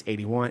speed is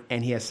 81.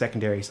 And he has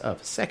secondaries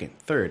of second,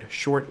 third,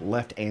 short,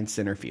 left, and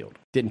center field.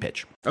 Didn't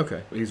pitch.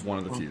 Okay, he's one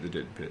of the few that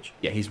didn't pitch.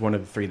 Yeah, he's one of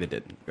the 3 that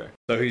didn't. Okay,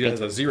 so he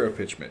has a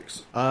 0-pitch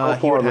mix. How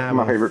He far would is have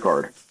my a favorite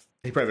card?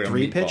 He probably got a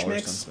 3-pitch meatball or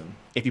mix. something.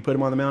 If you put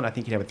him on the mound, I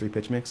think he'd have a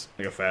 3-pitch mix.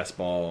 Like a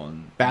fastball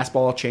and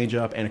Fastball,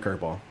 changeup, and a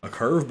curveball. a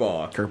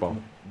curveball.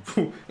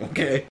 Curveball.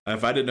 Okay.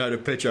 If I didn't know how to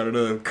pitch, I don't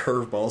know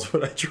curveballs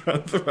would I try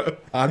and throw.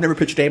 I've never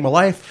pitched a day in my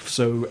life,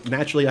 so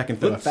naturally I can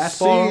throw Let's a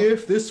fastball. see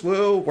if this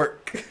will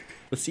work.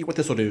 Let's see what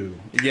this will do.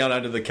 You yell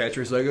out to the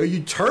catcher, it's like, oh, you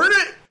turn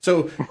it!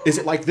 So, is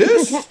it like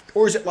this,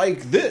 or is it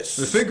like The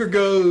this? finger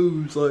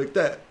goes like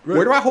that. Right?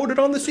 Where do I hold it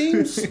on the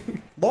seams?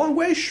 Long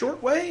way,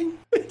 short way?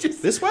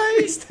 Just This way?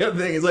 That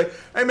thing is like,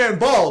 hey man,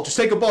 ball, just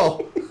take a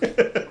ball.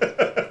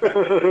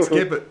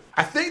 Skip it.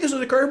 I think this is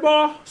a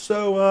curveball,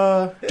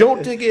 so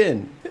don't dig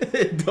in.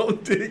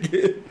 Don't dig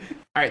in.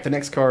 All right, the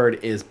next card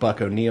is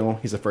Buck O'Neil.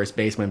 He's a first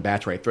baseman,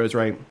 bats right, throws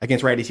right.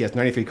 Against righties, he has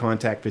 93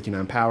 contact,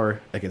 59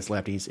 power. Against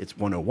lefties, it's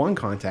 101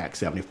 contact,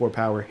 74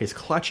 power. His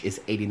clutch is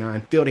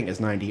 89, fielding is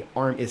 90,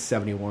 arm is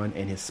 71,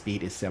 and his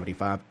speed is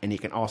 75. And he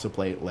can also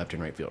play left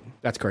and right field.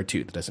 That's card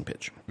 2 that doesn't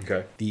pitch.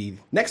 Okay. The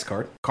next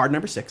card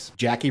number 6,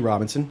 Jackie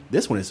Robinson.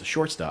 This one is a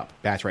shortstop.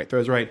 Bats right,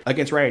 throws right.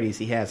 Against righties,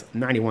 he has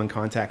 91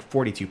 contact,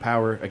 42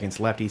 power. Against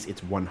lefties,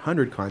 it's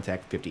 100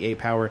 contact, 58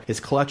 power. His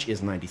clutch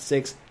is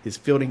 96. His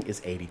fielding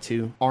is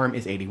 82. Arm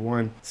is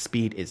 81.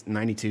 Speed is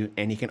 92.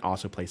 And he can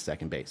also play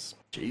second base.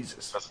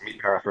 Jesus. That's meet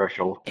power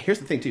threshold. Here's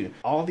the thing, too.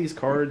 All these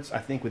cards, I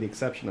think with the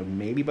exception of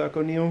maybe Buck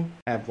O'Neil,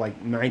 have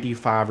like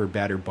 95 or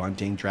better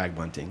bunting, drag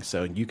bunting.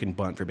 So you can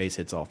bunt for base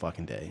hits all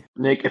fucking day.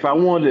 Nick, if I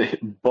wanted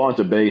to bunt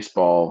a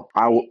baseball,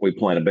 I would be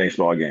playing a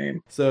baseball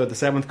game. So the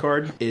 7th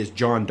card is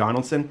John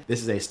Donaldson.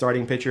 This is a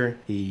starting pitcher.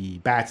 He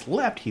bats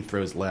left. He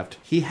throws left.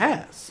 He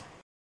has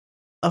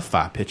a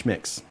 5-pitch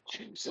mix.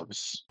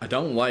 Jesus. I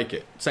don't like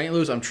it. St.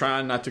 Louis, I'm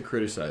trying not to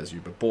criticize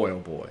you, but boy, oh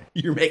boy.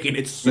 You're making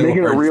it so Making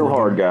it hard real for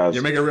hard, him. guys.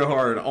 You're making it real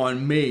hard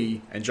on me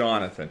and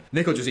Jonathan.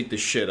 Nick will just eat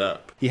this shit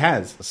up. He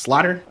has a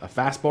slider, a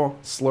fastball,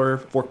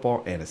 slurve,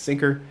 forkball, and a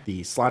sinker.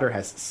 The slider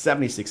has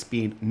 76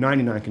 speed,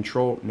 99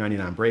 control,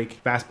 99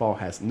 brake. Fastball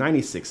has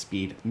 96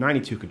 speed,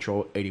 92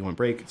 control, 81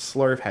 brake.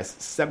 Slurve has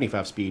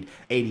 75 speed,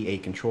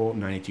 88 control,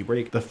 92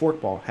 brake. The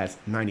forkball has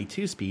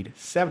 92 speed,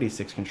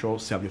 76 control,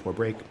 74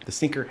 brake. The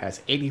sinker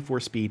has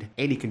 84 speed,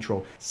 80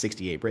 control,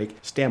 68 break.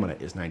 Stamina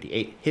is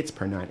 98. Hits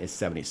per 9 is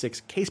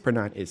 76. Case per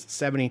 9 is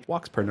 70.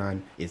 Walks per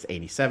 9 is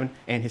 87.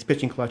 And his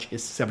pitching clutch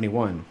is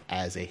 71.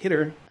 As a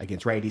hitter,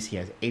 against righties, he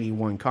has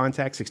 81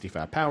 contact,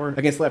 65 power.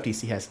 Against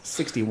lefties, he has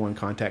 61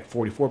 contact,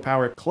 44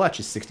 power. Clutch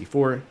is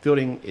 64.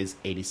 Fielding is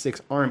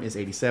 86. Arm is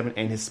 87.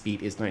 And his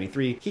speed is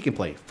 93. He can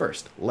play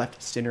first,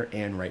 left, center,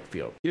 and right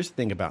field. Here's the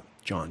thing about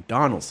John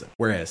Donaldson.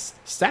 Whereas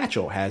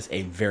Satchel has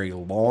a very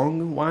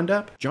long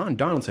windup, John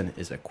Donaldson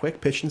is a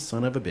quick pitching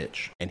son of a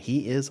bitch. And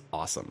he is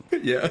awesome.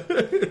 Yeah.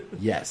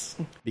 Yes.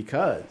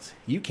 Because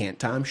you can't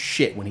time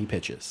shit when he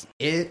pitches.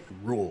 It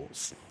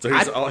rules.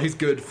 So he's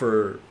good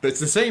for...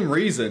 It's the same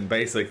reason,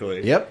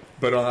 basically. Yep.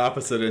 But on the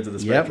opposite ends of the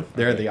spectrum. Yep,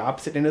 they're the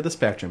opposite end of the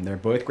spectrum. They're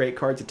both great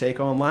cards to take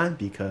online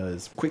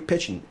because quick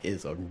pitching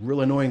is a real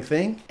annoying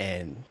thing,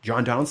 and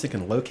John Donaldson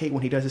can locate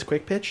when he does his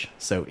quick pitch,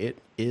 so it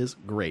is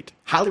great.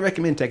 Highly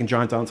recommend taking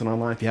John Donaldson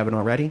online if you haven't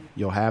already.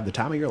 You'll have the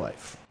time of your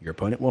life. Your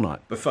opponent will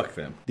not. But fuck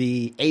them.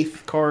 The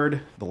eighth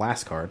card, the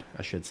last card,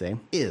 I should say,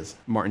 is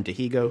Martin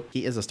Tehigo.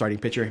 He is a starting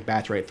pitcher,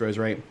 bats right, throws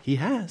right. He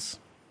has...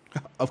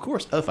 Of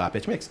course, a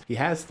 5-pitch mix. He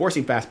has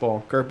forcing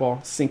fastball,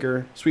 curveball,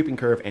 sinker, sweeping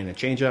curve, and a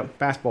changeup.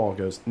 Fastball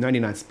goes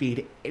 99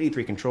 speed,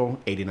 83 control,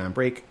 89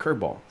 break.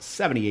 Curveball,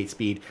 78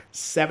 speed,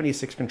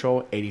 76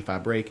 control,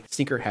 85 break.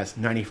 Sinker has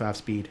 95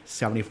 speed,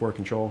 74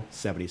 control,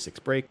 76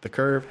 break. The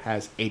curve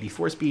has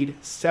 84 speed,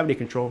 70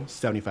 control,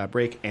 75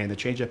 break. And the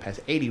changeup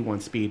has 81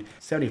 speed,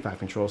 75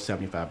 control,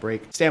 75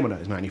 break. Stamina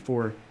is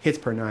 94. Hits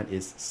per 9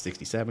 is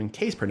 67.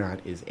 Ks per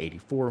 9 is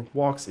 84.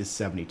 Walks is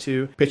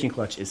 72. Pitching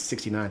clutch is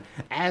 69.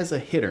 As a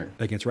hitter,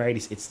 against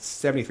righties, it's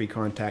 73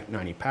 contact,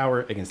 90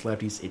 power. Against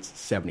lefties, it's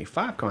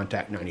 75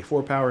 contact,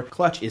 94 power.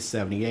 Clutch is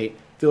 78.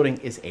 Fielding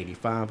is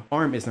 85.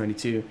 Arm is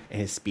 92.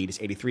 And his speed is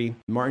 83.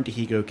 Martin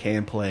Tehigo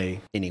can play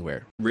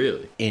anywhere.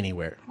 Really?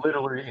 Anywhere.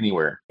 Literally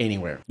anywhere.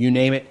 Anywhere. You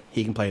name it,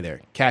 he can play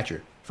there.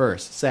 Catcher,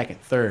 first, second,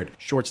 third,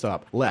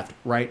 shortstop, left,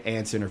 right,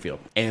 and center field.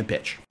 And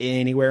pitch.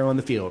 Anywhere on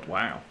the field.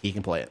 Wow. He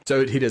can play it.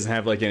 So he doesn't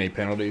have like any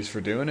penalties for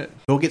doing it?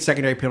 He'll get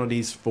secondary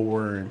penalties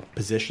for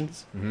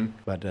positions,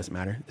 but it doesn't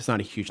matter. It's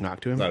not a huge knock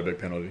to him. It's not a big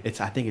penalty.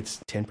 I think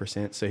it's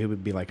 10%, so he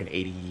would be like an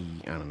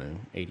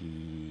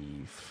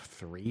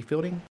 83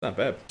 fielding. Not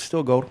bad.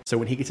 Still gold. So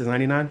when he gets his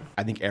 99,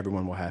 I think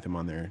everyone will have him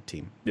on their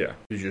team. Yeah.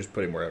 You just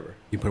put him wherever.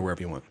 You can put it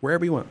wherever you want.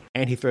 Wherever you want.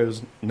 And he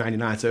throws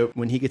 99, so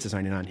when he gets his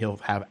 99, he'll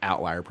have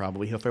outlier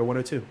probably. He'll throw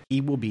 102.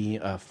 He will be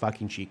a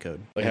fucking cheat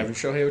code. Like having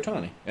Shohei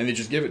Ohtani. And they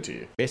just give it to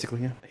you.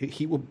 Basically, yeah.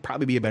 He will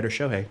probably be a better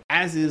Shohei.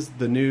 As is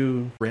the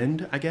new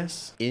trend, I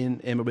guess, in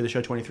MLB The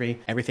Show 23.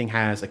 Everything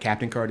has a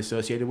captain card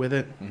associated with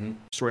it.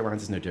 Storylines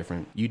is no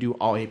different. You do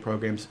all 8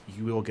 programs,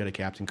 you will get a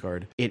captain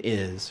card. It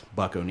is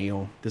Buck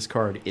O'Neil. This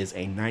card is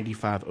a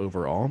 95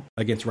 overall.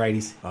 Against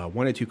righties,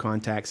 102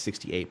 contact,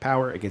 68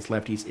 power. Against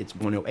lefties, it's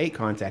 108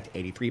 contact,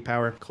 83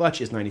 power.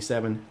 Clutch is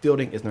 97.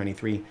 Fielding is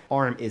 93.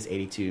 Arm is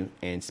 82.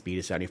 And speed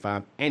is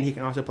 75. And he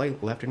can also play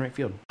left and right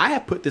field. I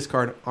have put this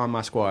card on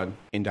my squad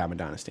in Diamond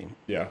Dynasty.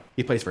 Yeah.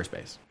 He plays first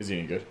base. Is he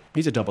any good?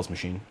 He's a doubles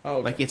machine. Oh,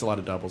 okay. Like, he hits a lot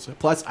of doubles.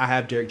 Plus, I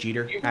have Derek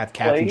Jeter. I have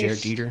Captain Derek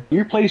Jeter. You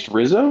replaced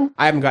Rizzo?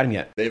 I haven't got him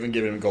yet. They haven't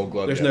given him a gold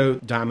glove There's yet. no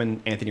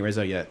Diamond Anthony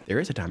Rizzo yet. There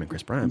is a Diamond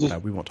Chris Bryant,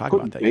 but we won't talk Put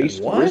about that base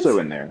yet. Rizzo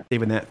in there.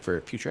 Saving that for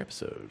a future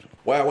episode.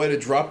 Wow, way to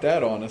drop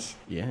that on us.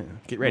 Yeah,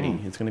 get ready.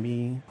 It's going to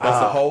be... That's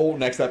the whole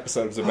next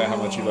episode is about how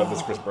much you love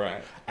this Chris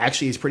Bryant.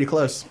 Actually, he's pretty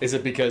close. Is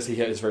it because he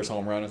had his first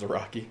home run as a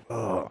Rocky?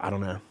 Oh, I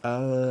don't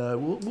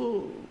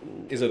know.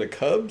 Is it a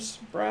Cubs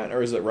Bryant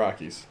or is it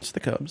Rockies? It's the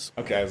Cubs.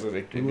 Okay, so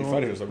it'd be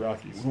funny if it was the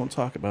Rockies. We won't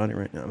talk about it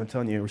right now. I'm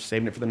telling you, we're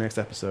saving it for the next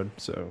episode.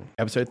 So,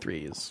 episode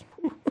 3 is...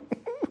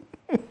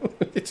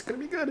 It's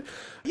going to be good.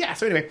 Yeah,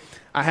 so anyway,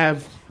 I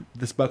have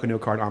this Buck O'Neil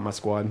card on my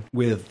squad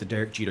with the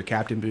Derek Jeter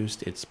captain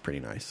boost. It's pretty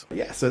nice.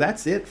 Yeah, so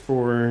that's it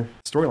for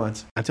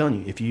storylines. I'm telling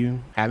you, if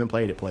you haven't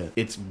played it, play it.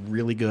 It's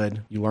really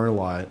good. You learn a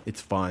lot. It's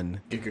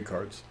fun. Get good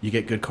cards. You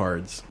get good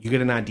cards. You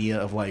get an idea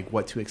of like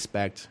what to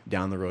expect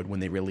down the road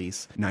when they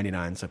release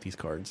 99s of these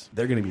cards.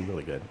 They're going to be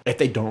really good. If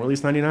they don't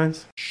release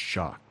 99s,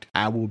 shocked.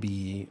 I will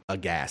be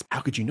aghast.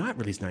 How could you not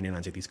release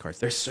 99s of these cards?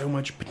 There's so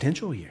much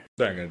potential here.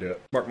 They're not going to do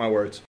it. Mark my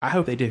words. I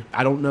hope they do.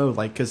 I don't know,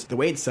 like, because the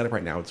way it's set up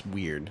right now, it's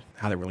weird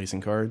how they're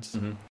releasing cards.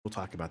 We'll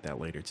talk about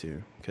that later,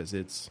 too, because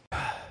it's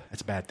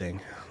a bad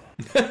thing.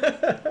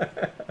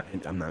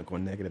 And I'm not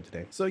going negative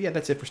today. So, yeah,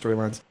 that's it for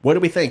storylines. What do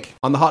we think?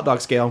 On the hot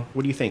dog scale,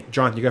 what do you think?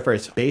 John, you go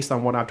first. Based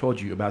on what I've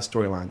told you about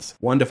storylines,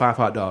 1 to 5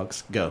 hot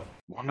dogs, go.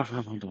 You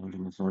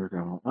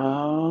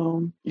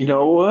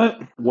know what?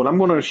 What I'm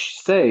going to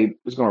say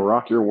is going to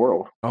rock your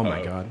world. Oh,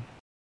 my God.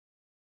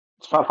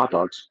 It's 5 hot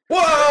dogs. Whoa!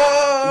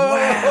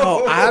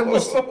 Wow. I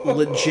was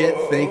legit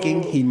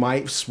thinking he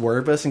might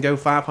swerve us and go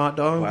 5 hot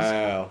dogs.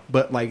 Wow.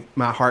 But, like,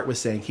 my heart was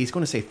saying he's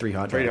going to say 3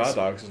 hot dogs. 3 hot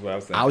dogs is what I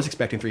was thinking. I was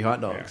expecting 3 hot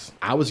dogs.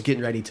 Yeah. I was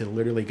getting ready to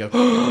literally go,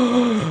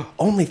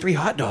 only 3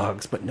 hot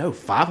dogs, but no,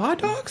 5 hot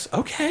dogs?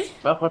 Okay.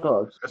 5 hot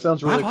dogs. That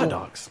sounds really 5 cool. hot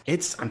dogs.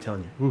 I'm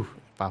telling you,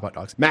 5 hot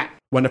dogs. Matt.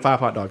 1 to 5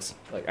 hot dogs.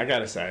 Like, I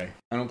gotta say,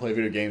 I don't play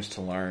video games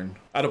to learn.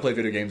 I don't play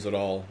video games at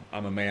all.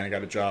 I'm a man. I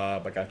got a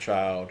job. I got a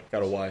child.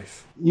 Got a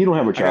wife. You don't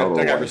have a child.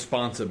 I got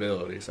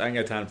responsibilities. I ain't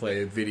got time to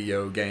play a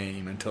video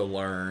game and to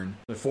learn.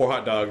 4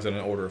 hot dogs and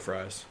an order of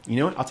fries. You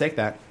know what? I'll take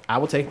that. I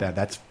will take that.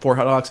 That's 4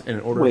 hot dogs and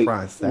an order of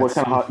fries. What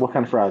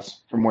kind of fries?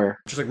 From where?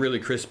 Just like really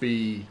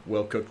crispy,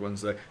 well cooked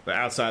ones. The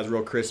outside's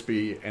real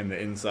crispy and the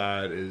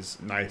inside is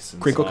nice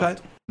and crinkle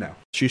soft. cut? No.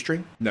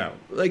 Shoestring? No.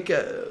 Like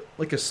a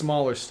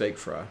smaller steak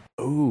fry.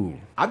 Ooh.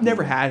 I've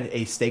never had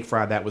a steak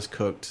fry that was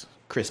cooked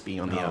crispy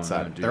on the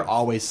outside. No, they're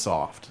always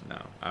soft.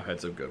 No, I've had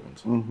some good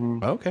ones.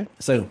 Mm-hmm. Okay.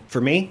 So, for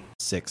me,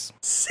 6.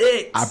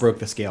 6? I broke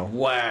the scale.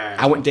 Wow.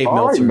 I went Dave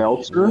All right, Meltzer.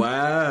 Meltzer.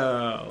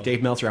 Wow.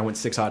 Dave Meltzer, I went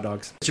 6 hot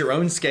dogs. It's your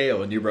own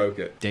scale and you broke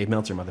it. Dave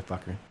Meltzer,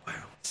 motherfucker. Wow.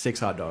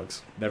 6 hot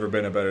dogs. Never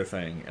been a better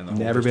thing in the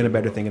whole Never been a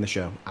better world. thing in the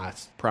show. I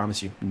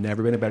promise you.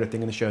 Never been a better thing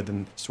in the show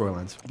than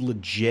storylines.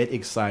 Legit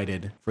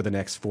excited for the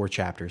next 4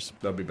 chapters.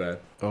 That'd be bad.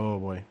 Oh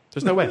boy.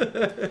 There's no way.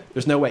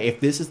 There's no way.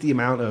 If this is the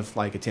amount of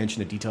like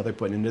attention to detail they're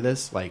putting into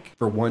this, like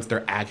for once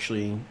they're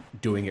actually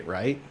doing it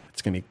right,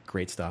 it's going to be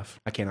great stuff.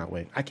 I cannot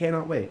wait. I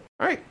cannot wait.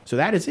 All right. So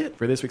that is it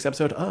for this week's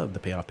episode of The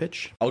Payoff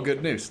Pitch. All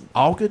good news.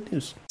 All good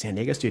news. San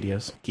Diego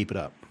Studios. Keep it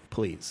up.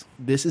 Please.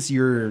 This is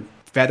your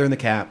feather in the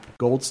cap,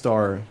 gold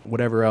star,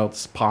 whatever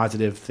else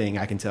positive thing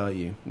I can tell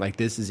you. Like,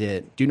 this is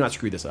it. Do not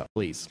screw this up,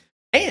 please.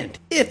 And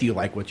if you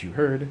like what you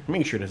heard,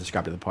 make sure to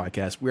subscribe to the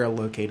podcast. We are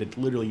located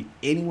literally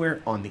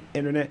anywhere on the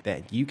internet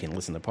that you can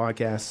listen to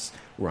podcasts.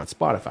 We're on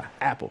Spotify,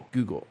 Apple,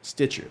 Google,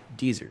 Stitcher,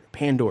 Deezer,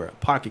 Pandora,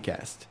 Pocket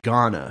Cast,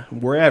 Ghana,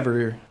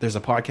 wherever there's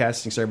a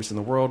podcasting service in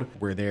the world,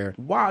 we're there.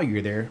 While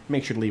you're there,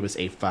 make sure to leave us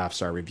a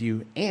 5-star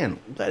review and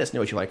let us know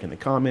what you like in the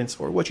comments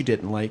or what you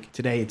didn't like.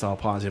 Today, it's all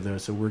positive though,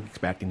 so we're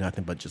expecting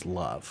nothing but just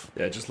love.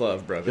 Yeah, just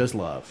love, brother. Just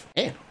love.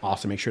 And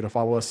also make sure to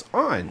follow us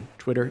on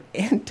Twitter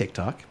and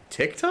TikTok.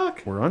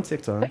 TikTok? We're on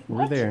TikTok.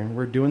 We're there.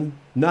 We're doing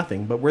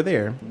nothing, but we're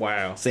there.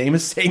 Wow. Same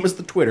as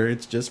the Twitter.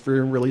 It's just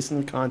for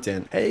releasing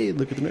content. Hey,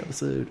 look at the new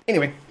episode.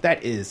 Anyway,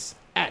 that is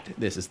at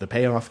This Is The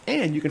Payoff.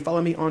 And you can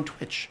follow me on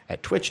Twitch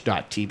at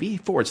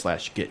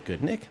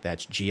twitch.tv/GetGoodNick.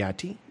 That's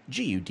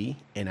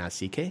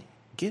GITGUDNICK.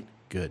 Get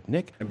Good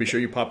Nick. And be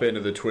sure you pop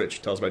into the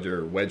Twitch. Tell us about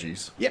your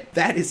wedgies. Yep,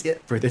 that is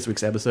it for this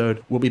week's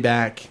episode. We'll be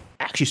back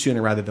actually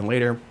sooner rather than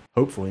later,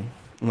 hopefully,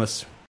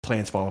 unless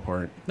plans fall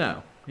apart.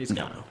 No. He's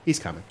coming. No, he's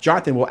coming.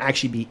 Jonathan will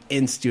actually be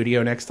in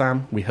studio next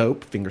time. We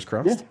hope. Fingers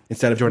crossed.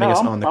 Instead of joining us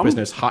on the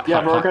Quiznos Hot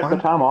I've got the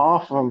time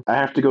off. I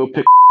have to go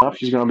pick up.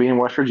 She's going to be in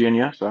West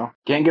Virginia, so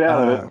can't get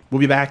out of it. We'll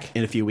be back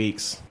in a few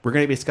weeks. We're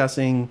going to be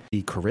discussing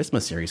the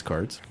Charisma series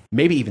cards.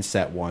 Maybe even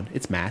set 1.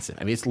 It's massive.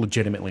 I mean, it's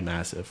legitimately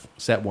massive.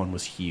 Set 1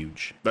 was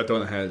huge. That the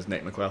one that has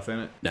Nate McLouth in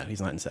it? No,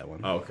 he's not in set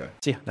 1. Oh, okay.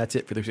 So yeah, that's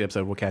it for this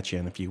episode. We'll catch you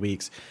in a few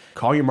weeks.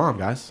 Call your mom,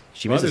 guys.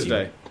 She misses Mother's you.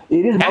 Day.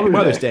 It is Happy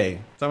Mother's Day.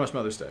 It's almost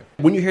Mother's Day.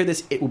 When you hear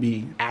this, it will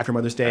be after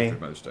Mother's Day. After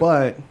Mother's Day.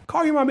 But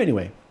call your mom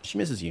anyway. She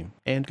misses you.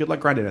 And good luck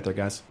grinding out there,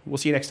 guys. We'll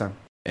see you next time.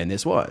 And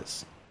this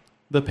was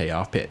The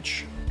Payoff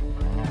Pitch.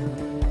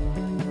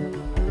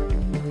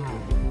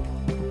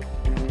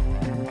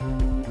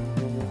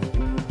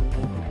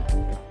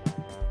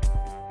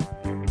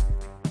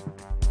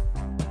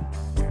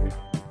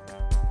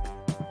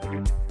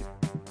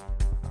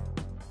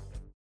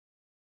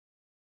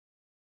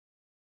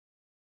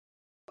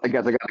 I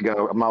got to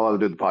go. I'm not allowed to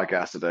do the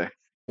podcast today.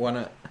 Why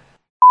not?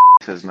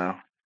 Says no.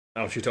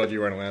 Oh, she told you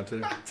weren't allowed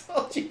to?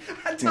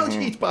 I told you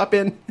he'd pop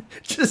in.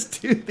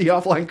 Just do the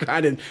offline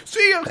grind and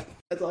see ya.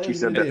 That's all She you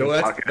said need to that. do.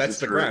 No, Podcast that's is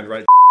the true. grind,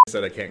 right?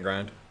 Said I can't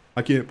grind.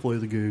 I can't play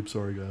the game.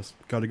 Sorry, guys.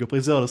 Gotta go play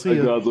Zelda. See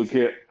ya.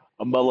 guys,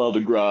 I'm not allowed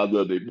to grind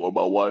anymore.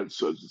 My wife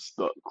says it's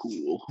not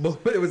cool.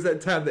 But it was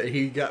that time that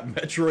he got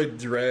Metroid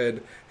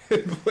Dread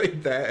and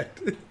played that.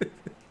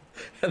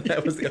 And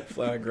that was the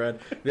offline grind.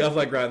 The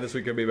offline grind this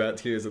week could be about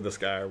Tears of the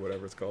Sky or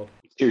whatever it's called.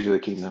 Tears of the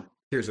Kingdom,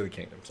 Tears of the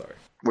Kingdom, sorry.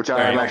 which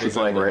Alright, I'm actually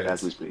I'll be playing right fine.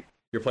 as we speak.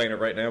 You're playing it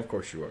right now? Of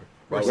course you are.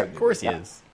 Why Of wouldn't you? course he is.